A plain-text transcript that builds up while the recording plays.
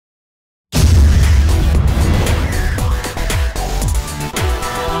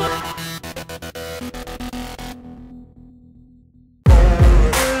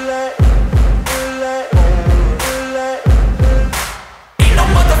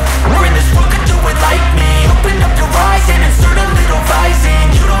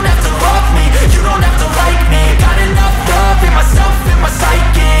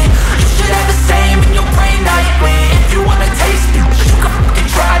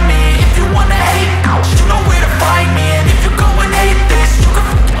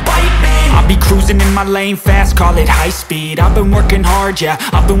my lane fast, call it high speed. I've been working hard, yeah,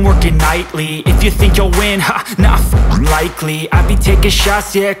 I've been working nightly. If you think you'll win, ha, nah, likely. I be taking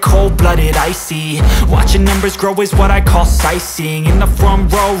shots, yeah, cold-blooded, icy. Watching numbers grow is what I call sightseeing. In the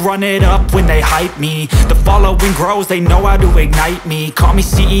front row, run it up when they hype me. The following grows, they know how to ignite me. Call me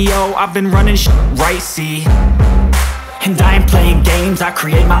CEO, I've been running shit right, see. And I ain't playing games, I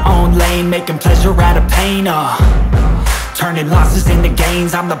create my own lane, making pleasure out of pain, turning losses into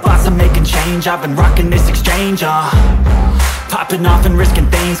gains, I'm the boss, I'm making change. I've been rocking this exchange, popping off and risking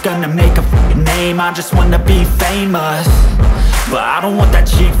things, gonna make a f***ing name. I just wanna be famous, but I don't want that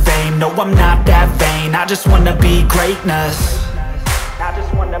cheap fame. No, I'm not that vain, I just wanna be greatness. I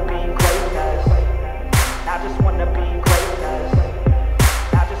just wanna be greatness. I just wanna be greatness.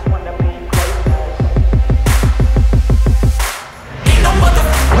 I just wanna be greatness. Ain't no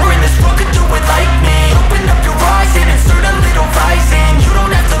motherfucker in this world could do it like me. Open up your eyes and insert a little rising. You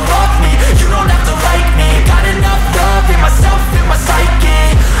don't have to love me, you don't have to like me. Got enough love in myself, in my psyche.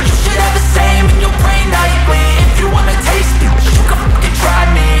 You should have the same in your brain nightly. If you wanna taste me, you can fucking try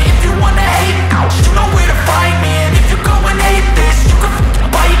me. If you wanna hate me, you know where to find me. And if you go and hate this, you can fucking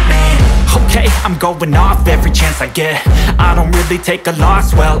bite me. Okay, I'm going off every chance I get. I don't really take a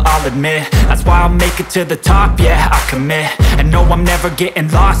loss, well, I'll admit. That's why I'll make it to the top, yeah, I commit. And no, I'm never getting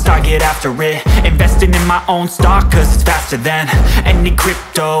lost, I get after it. Investing in my own stock, cause it's faster than any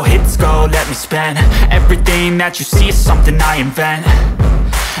crypto hits go, let me spend. Everything that you see is something I invent,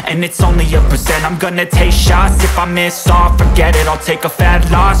 and it's only a percent. I'm gonna take shots, if I miss all, forget it. I'll take a fat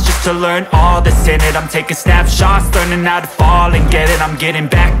loss just to learn all that's in it. I'm taking snapshots, learning how to fall and get it. I'm getting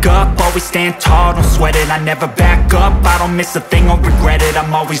back up, always stand tall, don't sweat it. I never back up, I don't miss a thing or regret it.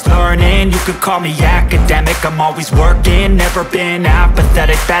 I'm always learning, you could call me academic. I'm always working, never been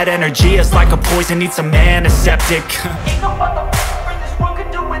apathetic. Bad energy is like a poison, needs some antiseptic. Ain't no